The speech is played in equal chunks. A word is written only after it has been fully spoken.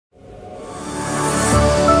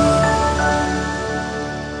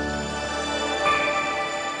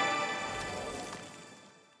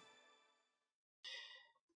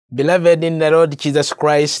Beloved in the Lord Jesus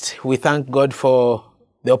Christ, we thank God for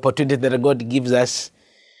the opportunity that God gives us.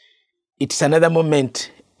 It's another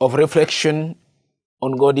moment of reflection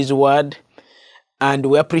on God's word, and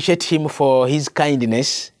we appreciate Him for His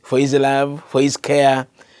kindness, for His love, for His care,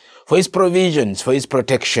 for His provisions, for His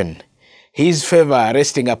protection, His favor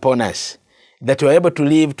resting upon us, that we're able to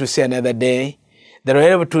live to see another day, that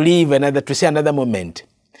we're able to live to see another moment.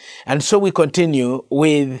 And so we continue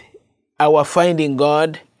with our finding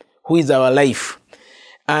God, who is our life.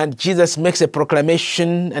 And Jesus makes a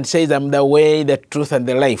proclamation and says, I'm the way, the truth, and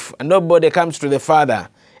the life. And nobody comes to the Father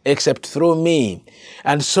except through me.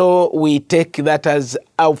 And so we take that as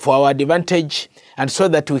out for our advantage, and so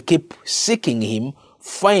that we keep seeking Him,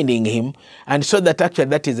 finding Him, and so that actually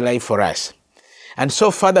that is life for us. And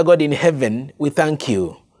so, Father God in heaven, we thank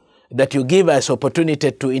you that you give us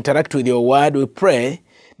opportunity to interact with your word. We pray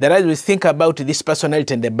that as we think about this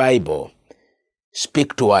personality in the Bible,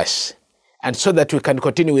 speak to us, and so that we can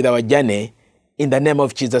continue with our journey in the name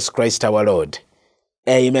of Jesus Christ our Lord.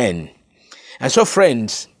 Amen. And so,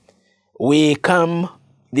 friends, we come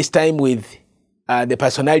this time with the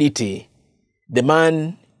personality, the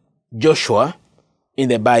man Joshua in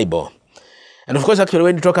the Bible. And of course, actually,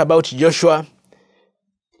 when you talk about Joshua,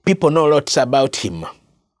 people know lots about him.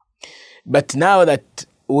 But now that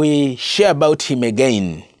we share about him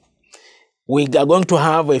again, we are going to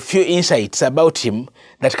have a few insights about him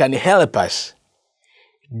that can help us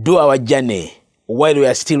do our journey while we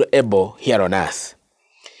are still able here on earth.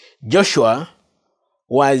 Joshua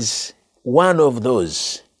was one of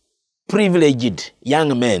those privileged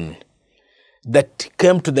young men that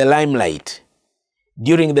came to the limelight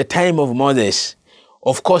during the time of Moses.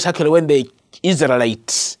 Of course, actually, when the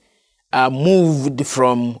Israelites moved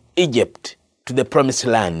from Egypt to the Promised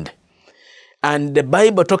Land. And the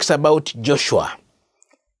Bible talks about Joshua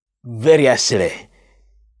variously,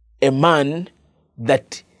 a man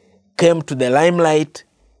that came to the limelight,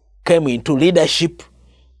 came into leadership,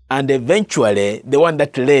 and eventually the one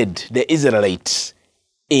that led the Israelites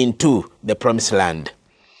into the Promised Land.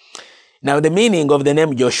 Now, the meaning of the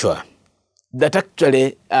name Joshua, that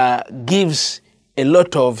actually gives a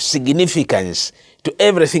lot of significance to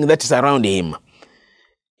everything that is around him,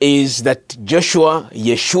 is that Joshua,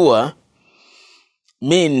 Yeshua,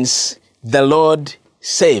 means the Lord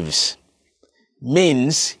saves,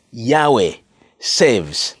 means Yahweh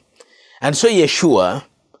saves. And so Yeshua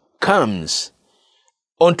comes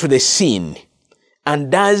onto the scene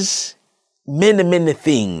and does many, many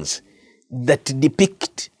things that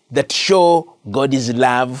depict, that show God's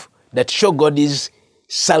love, that show God's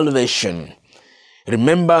salvation.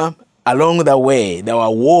 Remember, along the way, there were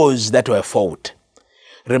wars that were fought.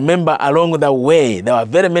 Remember, along the way, there were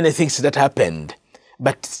very many things that happened.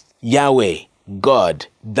 But Yahweh, God,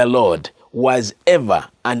 the Lord, was ever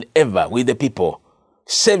and ever with the people,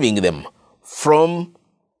 saving them from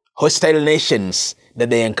hostile nations that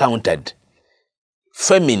they encountered,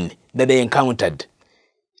 famine that they encountered,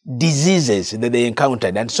 diseases that they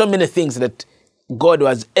encountered, and so many things that God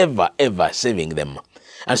was ever saving them.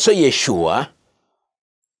 And so Yeshua,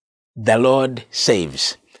 the Lord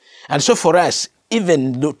saves. And so for us,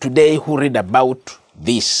 even today who read about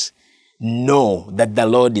this, know that the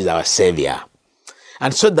Lord is our Savior.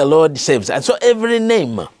 And so the Lord saves. And so every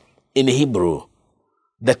name in Hebrew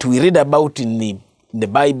that we read about in the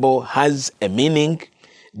Bible has a meaning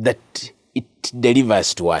that it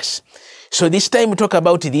delivers to us. So this time we talk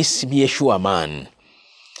about this Yeshua man,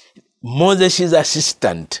 Moses'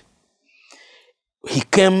 assistant. He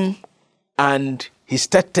came and he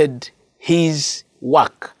started his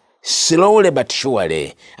work slowly but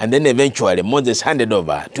surely, and then eventually Moses handed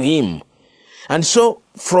over to him. And so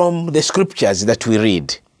from the scriptures that we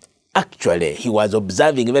read, actually he was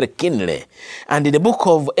observing very keenly. And in the book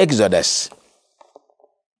of Exodus,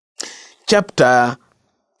 chapter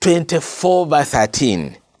 24, verse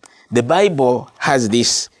 13, the Bible has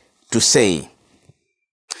this to say,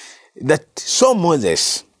 that so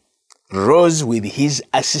Moses rose with his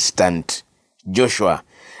assistant Joshua,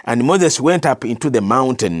 and Moses went up into the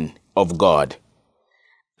mountain of God.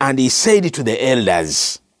 And he said to the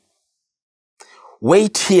elders,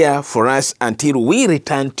 wait here for us until we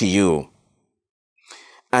return to you.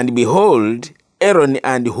 And behold, Aaron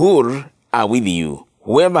and Hur are with you.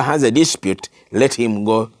 Whoever has a dispute, let him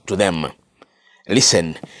go to them.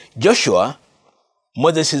 Listen, Joshua,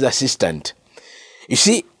 Moses' assistant, you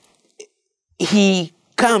see, he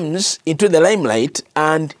comes into the limelight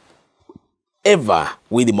and ever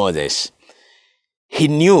with Moses. He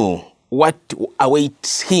knew what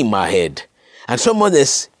awaits him ahead. And so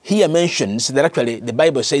Moses here mentions that actually the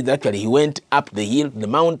Bible says that actually he went up the hill, the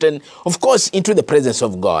mountain, of course, into the presence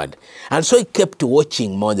of God. And so he kept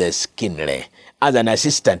watching Moses keenly as an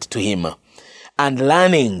assistant to him and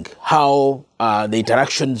learning how the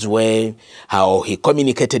interactions were, how he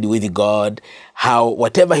communicated with God, how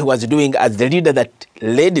whatever he was doing as the leader that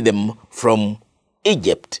led them from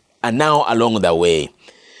Egypt and now along the way.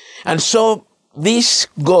 And so this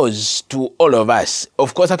goes to all of us.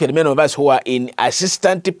 Of course, actually, many of us who are in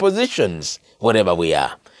assistant positions, wherever we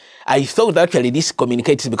are. I thought actually this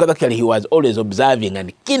communicates because actually he was always observing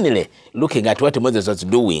and keenly looking at what Moses was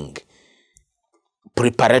doing,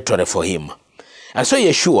 preparatory for him. And so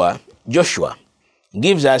Joshua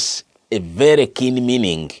gives us a very keen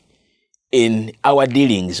meaning in our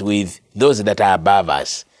dealings with those that are above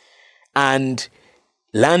us. And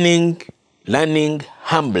learning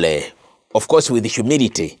humbly, of course, with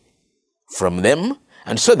humility from them,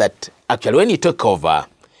 and so that actually when you take over,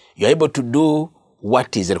 you're able to do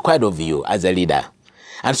what is required of you as a leader.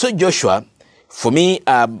 And so Joshua, for me,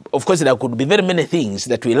 of course, there could be very many things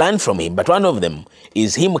that we learn from him, but one of them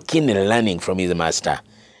is him keenly learning from his master,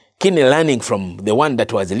 keenly learning from the one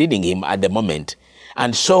that was leading him at the moment.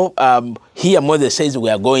 And so here Moses says we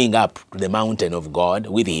are going up to the mountain of God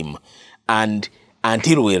with him and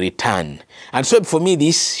until we return. And so for me,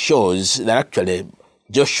 this shows that actually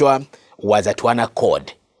Joshua was at one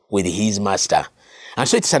accord with his master. And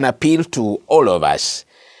so it's an appeal to all of us.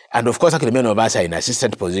 And of course, actually many of us are in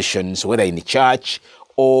assistant positions, whether in the church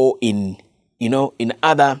or in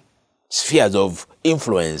other spheres of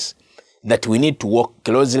influence, that we need to work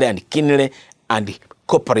closely and keenly and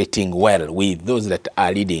cooperating well with those that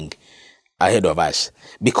are leading ahead of us.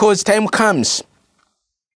 Because time comes,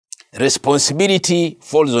 responsibility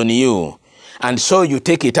falls on you, and so you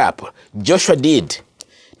take it up. Joshua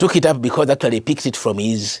took it up because actually he picked it from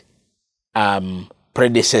his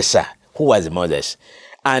predecessor, who was Moses.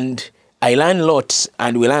 And I learned lots,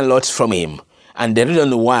 and we learn lots from him. And the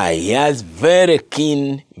reason why, he has very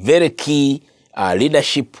key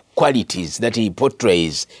leadership qualities that he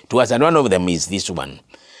portrays to us, and one of them is this one.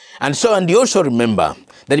 And you also remember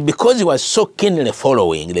that because he was so keenly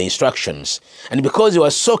following the instructions, and because he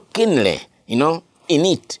was so keenly, in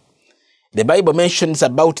it, the Bible mentions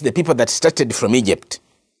about the people that started from Egypt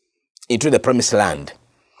into the promised land.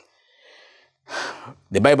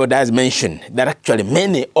 The Bible does mention that actually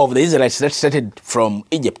many of the Israelites that started from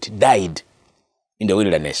Egypt died in the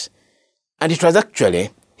wilderness. And it was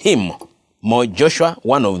actually him, Joshua,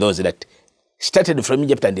 one of those that started from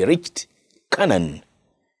Egypt and reached Canaan.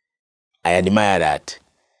 I admire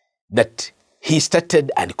that he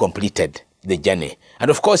started and completed the journey. And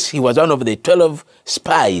of course, he was one of the 12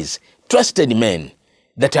 spies, trusted men,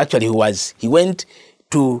 that actually he went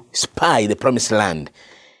to spy the promised land.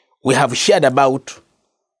 We have shared about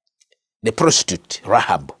the prostitute,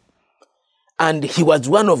 Rahab. And he was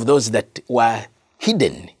one of those that were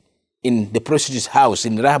hidden in the prostitute's house,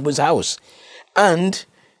 in Rahab's house. And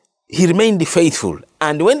he remained faithful.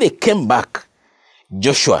 And when they came back,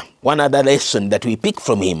 Joshua, one other lesson that we pick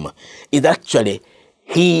from him is actually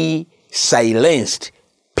he silenced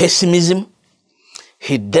pessimism.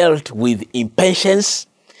 He dealt with impatience.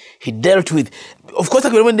 He dealt with, of course,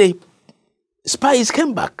 when the spies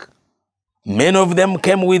came back, many of them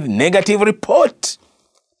came with negative report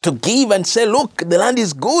to give and say, look, the land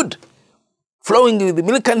is good, flowing with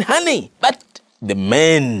milk and honey. But the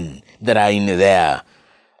men that are in there,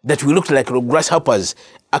 that we looked like grasshoppers,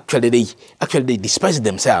 actually they despised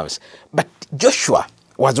themselves. But Joshua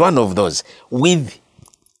was one of those, with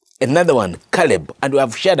another one, Caleb, and we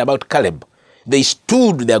have shared about Caleb. They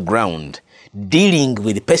stood their ground, dealing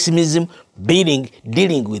with pessimism, dealing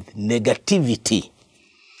with negativity.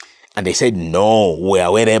 And they said, no, we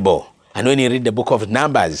are able. And when you read the book of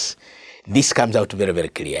Numbers, this comes out very, very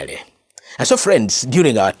clearly. And so, friends,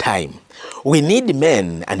 during our time, we need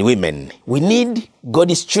men and women. We need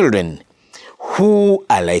God's children who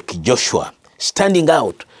are like Joshua, standing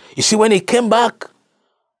out. You see, when he came back,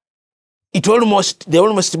 they almost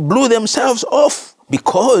blew themselves off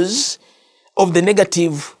because of the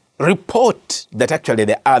negative report that actually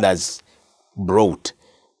the others brought.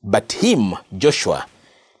 But him, Joshua,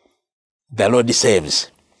 the Lord saves,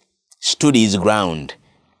 stood his ground,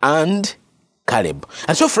 and Caleb.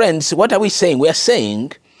 And so, friends, what are we saying? We are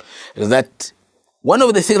saying that one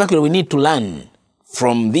of the things that we need to learn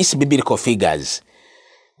from these biblical figures,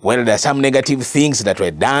 well, there are some negative things that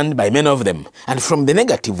were done by many of them, and from the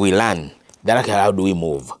negative we learn that how do we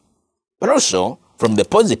move. But also, from the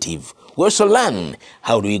positive, we also learn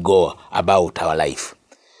how do we go about our life.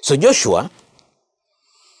 So Joshua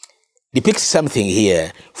depicts something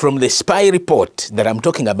here from the spy report that I'm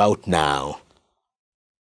talking about now.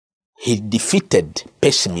 He defeated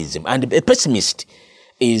pessimism. And a pessimist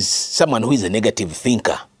is someone who is a negative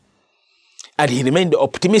thinker. And he remained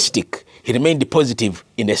optimistic. He remained positive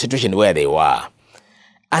in the situation where they were.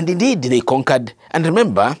 And indeed, they conquered. And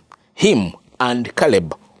remember, him and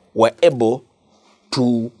Caleb were able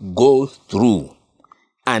to go through.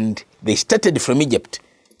 And they started from Egypt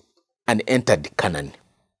and entered Canaan.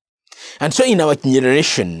 And so in our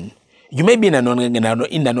generation, you may be in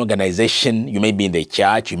an organization, you may be in the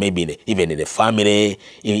church, you may be even in the family,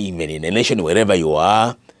 even in a nation, wherever you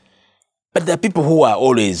are. But there are people who are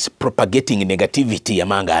always propagating negativity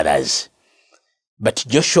among others. But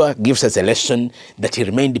Joshua gives us a lesson that he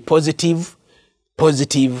remained positive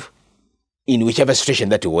in whichever situation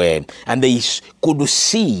that we were. And they could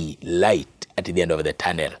see light at the end of the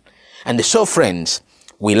tunnel. And so, friends,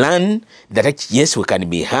 we learn that yes, we can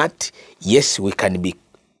be hurt. Yes, we can be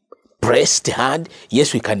pressed hard.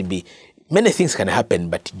 Yes, we can be, many things can happen,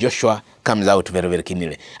 but Joshua comes out very, very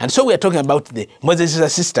keenly. And so we are talking about Moses'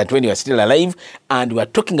 assistant when he was still alive, and we are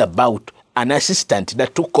talking about an assistant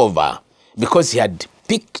that took over because he had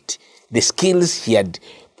picked the skills, he had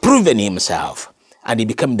proven himself, and he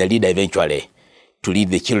became the leader eventually to lead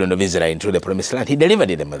the children of Israel into the promised land. He delivered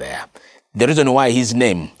them there. The reason why his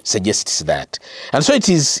name suggests that. And so it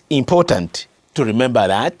is important to remember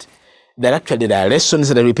that actually there are lessons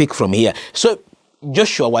that we pick from here. So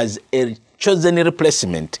Joshua was a chosen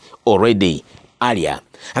replacement already earlier.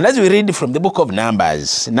 And as we read from the book of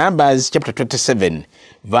Numbers, Numbers chapter 27,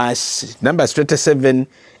 Numbers 27,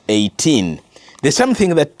 18, there's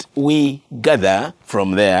something that we gather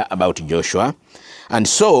from there about Joshua. And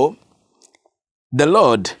so the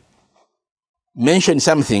Lord mentioned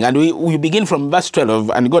something, and we begin from verse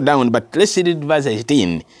 12 and go down, but let's read verse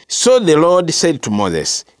 18. So the Lord said to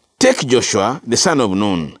Moses, take Joshua, the son of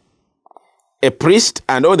Nun, a priest,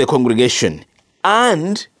 and all the congregation,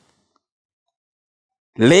 and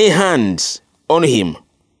lay hands on him.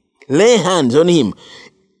 Lay hands on him.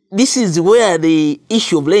 This is where the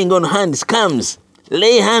issue of laying on hands comes.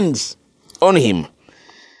 Lay hands on him.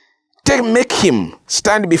 Make him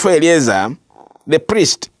stand before Eleazar, the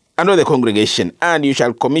priest, and all the congregation, and you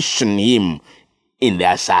shall commission him in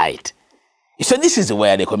their sight. So this is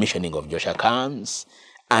where the commissioning of Joshua comes,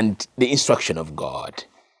 and the instruction of God.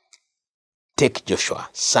 Take Joshua,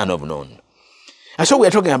 son of Nun. And so we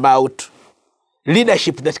are talking about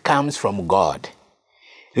leadership that comes from God.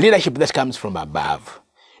 Leadership that comes from above.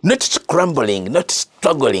 Not scrambling, not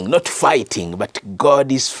struggling, not fighting, but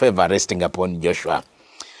God's favor resting upon Joshua.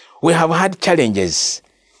 We have had challenges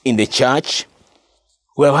in the church.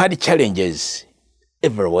 We have had challenges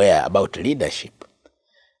everywhere about leadership.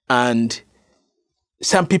 And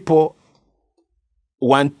some people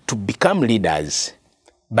want to become leaders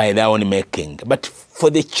by their own making. But for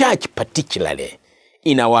the church particularly,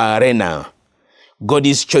 in our arena,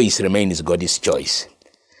 God's choice remains God's choice.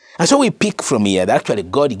 And so we pick from here that actually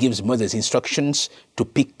God gives Moses instructions to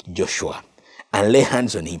pick Joshua and lay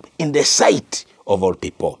hands on him in the sight of all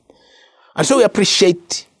people. And so we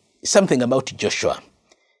appreciate something about Joshua,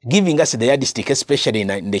 giving us the yardstick, especially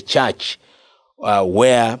in the church,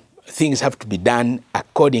 where things have to be done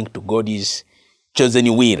according to God's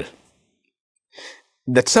chosen will.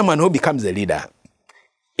 That someone who becomes a leader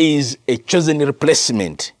is a chosen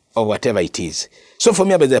replacement of whatever it is. So for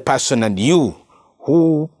me as a person, and you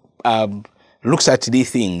who looks at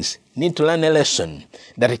these things, need to learn a lesson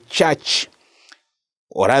that a church,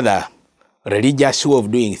 or rather religious way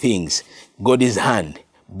of doing things, God's hand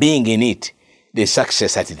being in it, the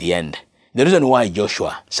success at the end. The reason why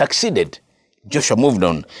Joshua succeeded, Joshua moved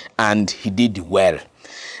on and he did well.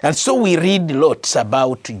 And so we read lots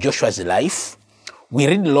about Joshua's life. We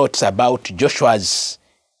read lots about Joshua's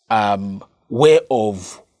way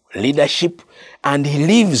of leadership, and he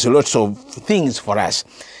leaves lots of things for us.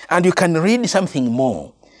 And you can read something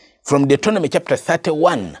more from Deuteronomy chapter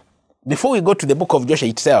 31. Before we go to the book of Joshua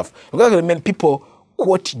itself, because many people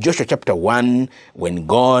quote Joshua chapter 1 when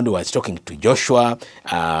God was talking to Joshua,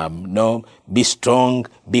 be strong,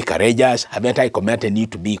 be courageous. Haven't I commanded you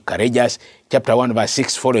to be courageous? Chapter 1 verse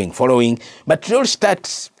 6 following. But it all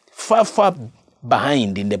starts far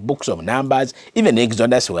behind in the books of Numbers, even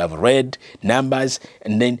Exodus we have read, Numbers,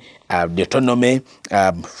 and then Deuteronomy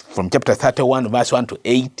from chapter 31 verse 1 to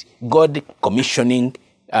 8, God commissioning,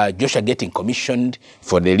 Joshua getting commissioned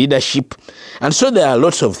for the leadership. And so there are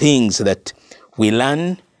lots of things that we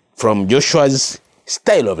learn from Joshua's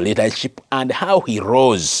style of leadership and how he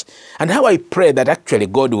rose, and how I pray that actually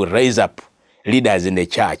God will raise up leaders in the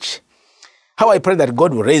church. How I pray that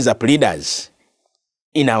God will raise up leaders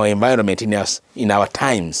in our environment, in our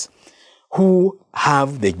times, who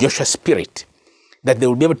have the Joshua spirit, that they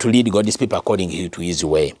will be able to lead God's people according to his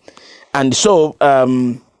way. And so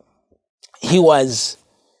he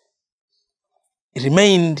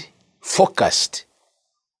remained focused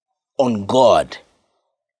on God,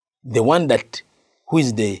 the one who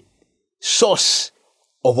is the source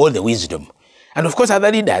of all the wisdom. And of course,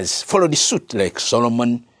 other leaders followed suit, like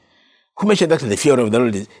Solomon, who mentioned that the fear of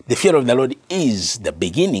the Lord is the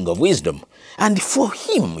beginning of wisdom. And for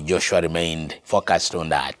him, Joshua remained focused on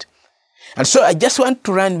that. And so I just want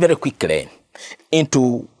to run very quickly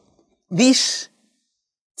into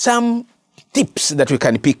some tips that we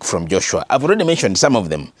can pick from Joshua. I've already mentioned some of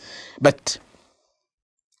them, but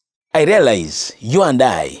I realize you and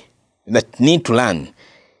I that need to learn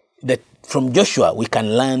that from Joshua we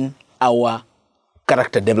can learn our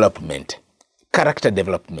character development.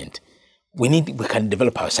 We can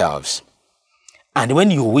develop ourselves. And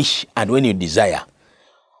when you wish and when you desire,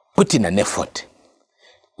 put in an effort.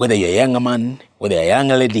 Whether you're a young man, whether you're a young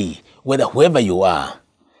lady, whether whoever you are,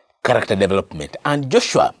 character development. And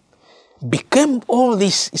Joshua became all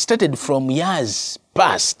this, it started from years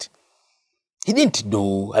past. He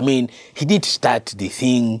didn't start the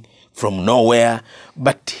thing from nowhere,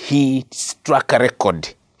 but he struck a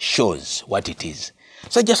record, shows what it is.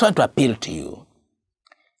 So I just want to appeal to you.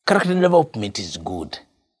 Character development is good.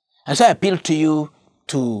 And so I appeal to you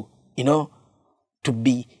to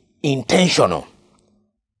be intentional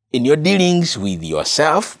in your dealings with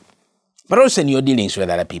yourself, but also in your dealings with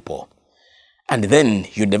other people. And then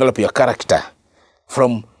you develop your character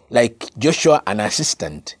from, like Joshua, an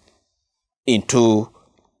assistant, into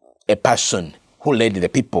a person who led the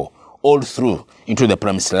people all through into the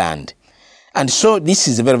promised land. And so this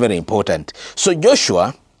is very, very important. So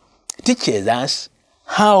Joshua teaches us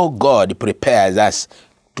how God prepares us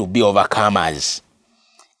to be overcomers.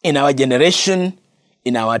 In our generation,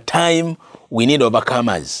 in our time, we need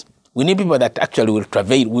overcomers. We need people that actually will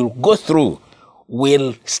travail, will go through,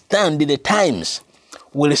 will stand the times,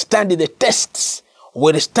 will stand the tests,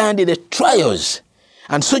 will stand the trials.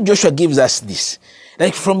 And so Joshua gives us this.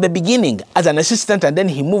 Like from the beginning, as an assistant, and then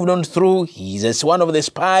he moved on through, he's as one of the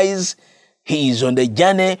spies, he is on the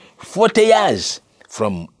journey 40 years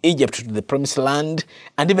from Egypt to the promised land.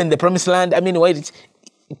 And even the promised land, it's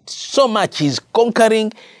so much, he's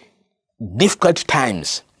conquering difficult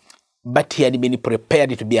times, but he had been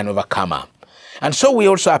prepared to be an overcomer. And so we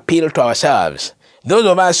also appeal to ourselves, those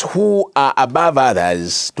of us who are above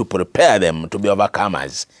others, to prepare them to be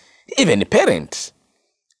overcomers. Even parents,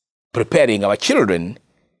 preparing our children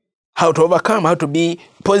how to overcome, how to be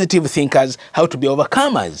positive thinkers, how to be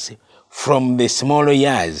overcomers from the smaller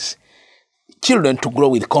years. Children to grow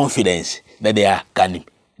with confidence that they are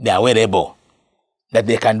well able, that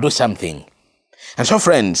they can do something. And so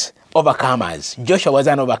friends, overcomers. Joshua was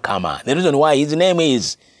an overcomer. The reason why his name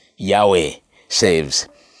is Yahweh Saves.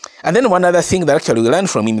 And then one other thing that actually we learned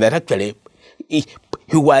from him, that actually he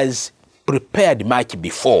was prepared much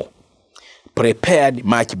before.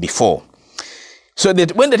 So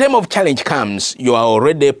that when the time of challenge comes, you are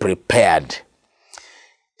already prepared.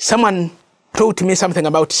 Someone taught me something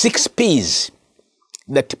about 6 P's,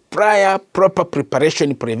 that prior proper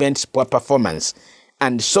preparation prevents poor performance.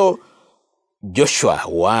 And so Joshua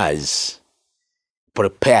was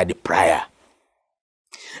prepared prior.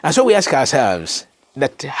 And so we ask ourselves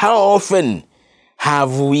that how often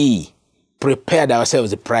have we prepared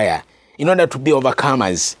ourselves prior in order to be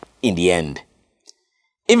overcomers in the end?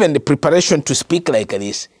 Even the preparation to speak like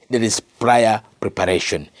this, there is prior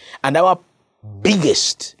preparation. And our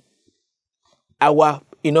biggest, our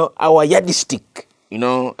yardstick,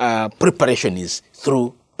 preparation is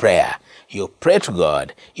through prayer. You pray to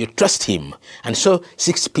God, you trust him. And so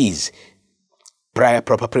 6 P's, prior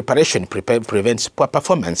proper preparation prevents poor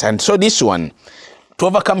performance. And so this one, to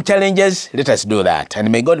overcome challenges, let us do that.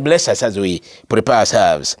 And may God bless us as we prepare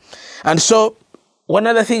ourselves. And so one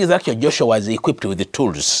other thing is actually Joshua was equipped with the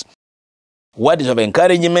tools. Words of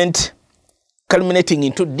encouragement, culminating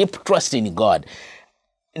into deep trust in God.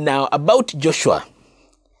 Now about Joshua,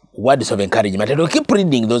 words of encouragement. And we'll keep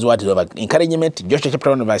reading those words of encouragement. Joshua chapter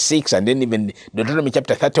 1 verse 6, and then even Deuteronomy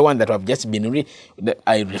chapter 31 that I've just been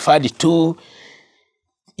I referred to,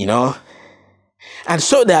 And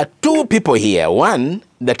so there are 2 people here. One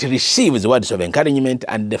that receives words of encouragement,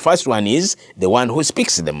 and the first one is the one who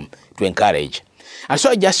speaks them to encourage. And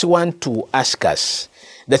so I just want to ask us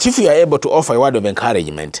that if you are able to offer a word of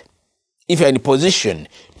encouragement, if you are in a position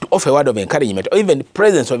to offer a word of encouragement, or even the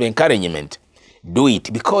presence of encouragement, do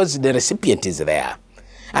it, because the recipient is there.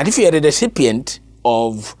 And if you are a recipient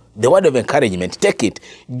of the word of encouragement, take it.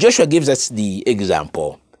 Joshua gives us the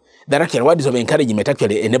example that actually words of encouragement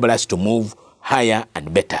actually enable us to move higher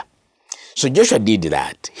and better. So Joshua did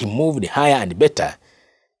that. He moved higher and better,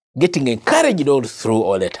 getting encouraged all through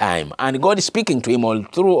all the time. And God is speaking to him all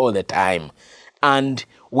through all the time. And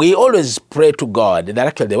we always pray to God that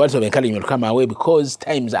actually the words of encouragement will come our way, because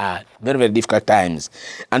times are very, very difficult times.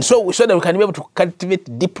 And so that we can be able to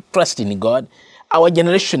cultivate deep trust in God. Our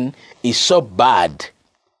generation is so bad.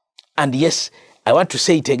 And yes, I want to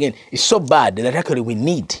say it again. It's so bad that actually we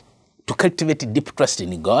need to cultivate deep trust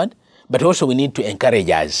in God, but also we need to encourage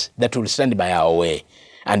us that will stand by our way.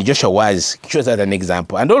 And Joshua chose as an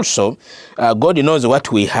example. And also, God knows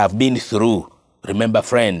what we have been through. Remember,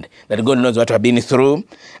 friend, that God knows what we have been through,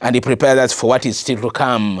 and he prepares us for what is still to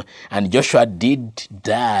come. And Joshua did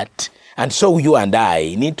that. And so you and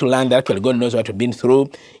I need to learn that actually God knows what we've been through.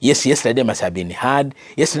 Yes, yesterday must have been hard.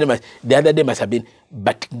 The other day must have been,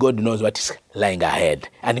 but God knows what is lying ahead.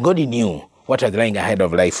 And God knew what was lying ahead of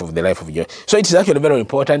the life of Joshua. So it is actually very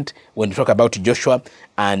important when we talk about Joshua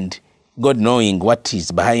and God knowing what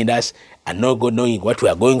is behind us, and God knowing what we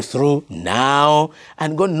are going through now,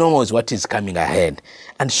 and God knows what is coming ahead.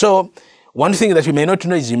 And so one thing that you may not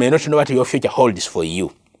know is you may not know what your future holds for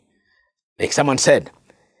you. Like someone said,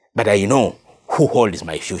 but I know who holds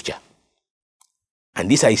my future.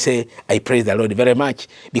 And this I say, I praise the Lord very much,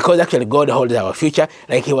 because actually God holds our future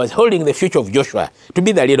like he was holding the future of Joshua to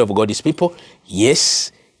be the leader of God's people.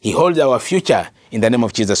 Yes, he holds our future in the name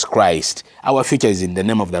of Jesus Christ. Our future is in the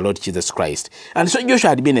name of the Lord Jesus Christ. And so Joshua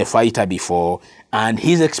had been a fighter before, and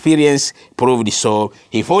his experience proved so.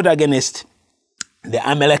 He fought against the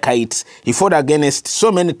Amalekites. He fought against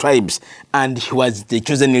so many tribes, and he was the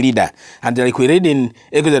chosen leader. And like we read in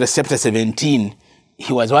Exodus chapter 17,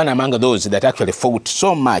 he was one among those that actually fought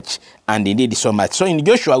so much, and he did so much. So in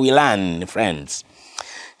Joshua we learn, friends,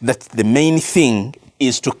 that the main thing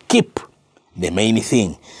is to keep the main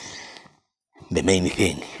thing. The main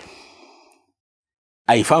thing.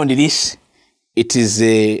 I found this. It is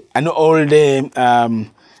an old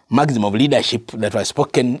maxim of leadership that was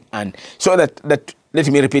spoken, and so that let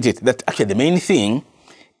me repeat it, that actually the main thing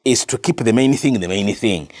is to keep the main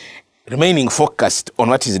thing, remaining focused on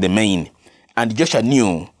what is the main. And Joshua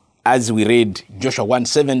knew, as we read Joshua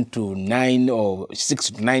 1:7-9 or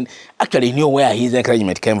 6-9, actually knew where his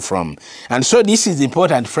encouragement came from. And so this is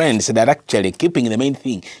important, friends, that actually keeping the main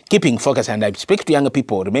thing, keeping focus. And I speak to young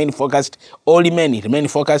people, remain focused. Old men, remain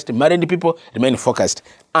focused. Married people, remain focused.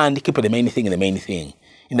 And keep the main thing,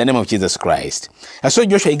 in the name of Jesus Christ. And so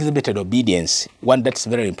Joshua exhibited obedience, one that's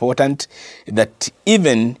very important, that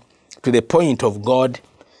even to the point of God,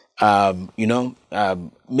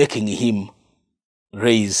 making him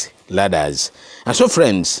raise ladders. And so,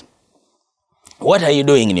 friends, what are you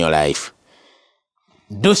doing in your life?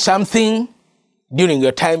 Do something during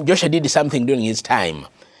your time. Joshua did something during his time.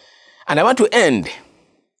 And I want to end,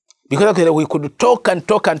 because we could talk,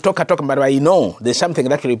 but I know there's something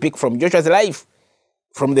that we pick from Joshua's life,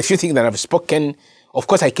 from the few things that I've spoken. Of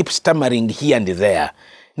course, I keep stammering here and there.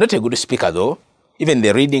 Not a good speaker, though, even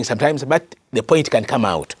the reading sometimes, but the point can come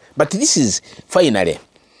out. But this is finally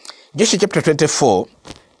Joshua chapter 24,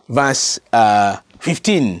 verse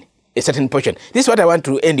 15, a certain portion. This is what I want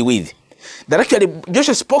to end with. That actually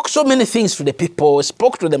Joshua spoke so many things to the people,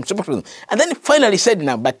 spoke to them, and then finally said,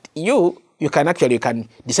 now, but you can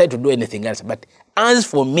decide to do anything else. But as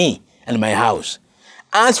for me and my house,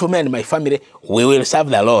 as for me and my family, we will serve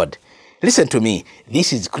the Lord. Listen to me.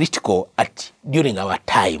 This is critical during our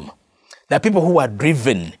time. The people who are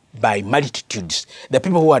driven by multitudes, the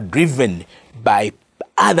people who are driven by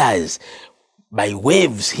others, by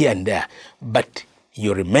waves here and there, but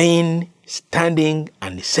you remain standing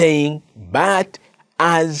and saying, but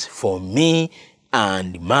as for me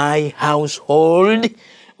and my household,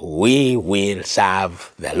 we will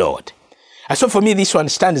serve the Lord. And so for me, this one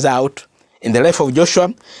stands out in the life of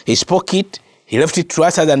Joshua. He spoke it. He left it to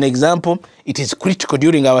us as an example. It is critical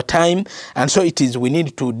during our time. And so we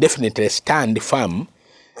need to definitely stand firm,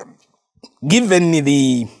 given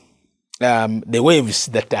the waves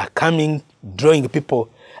that are coming, drawing people,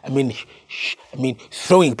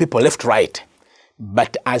 throwing people left, right.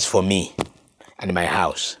 But as for me and my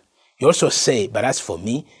house, you also say, but as for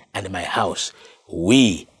me and my house,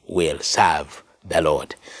 we will serve the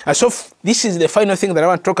Lord. And so this is the final thing that I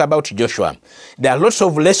want to talk about Joshua. There are lots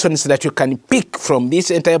of lessons that you can pick from this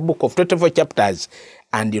entire book of 24 chapters,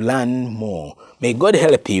 and you learn more. May God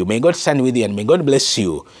help you, may God stand with you, and may God bless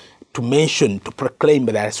you to proclaim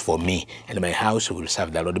that as for me and my house will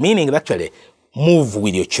serve the Lord. Meaning that actually move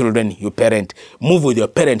with your children, you parent, move with your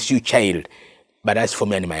parents, you child, but as for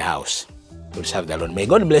me and my house, will serve the Lord. May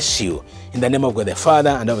God bless you in the name of God the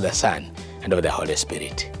Father, and of the Son, and of the Holy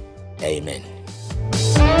Spirit. Amen.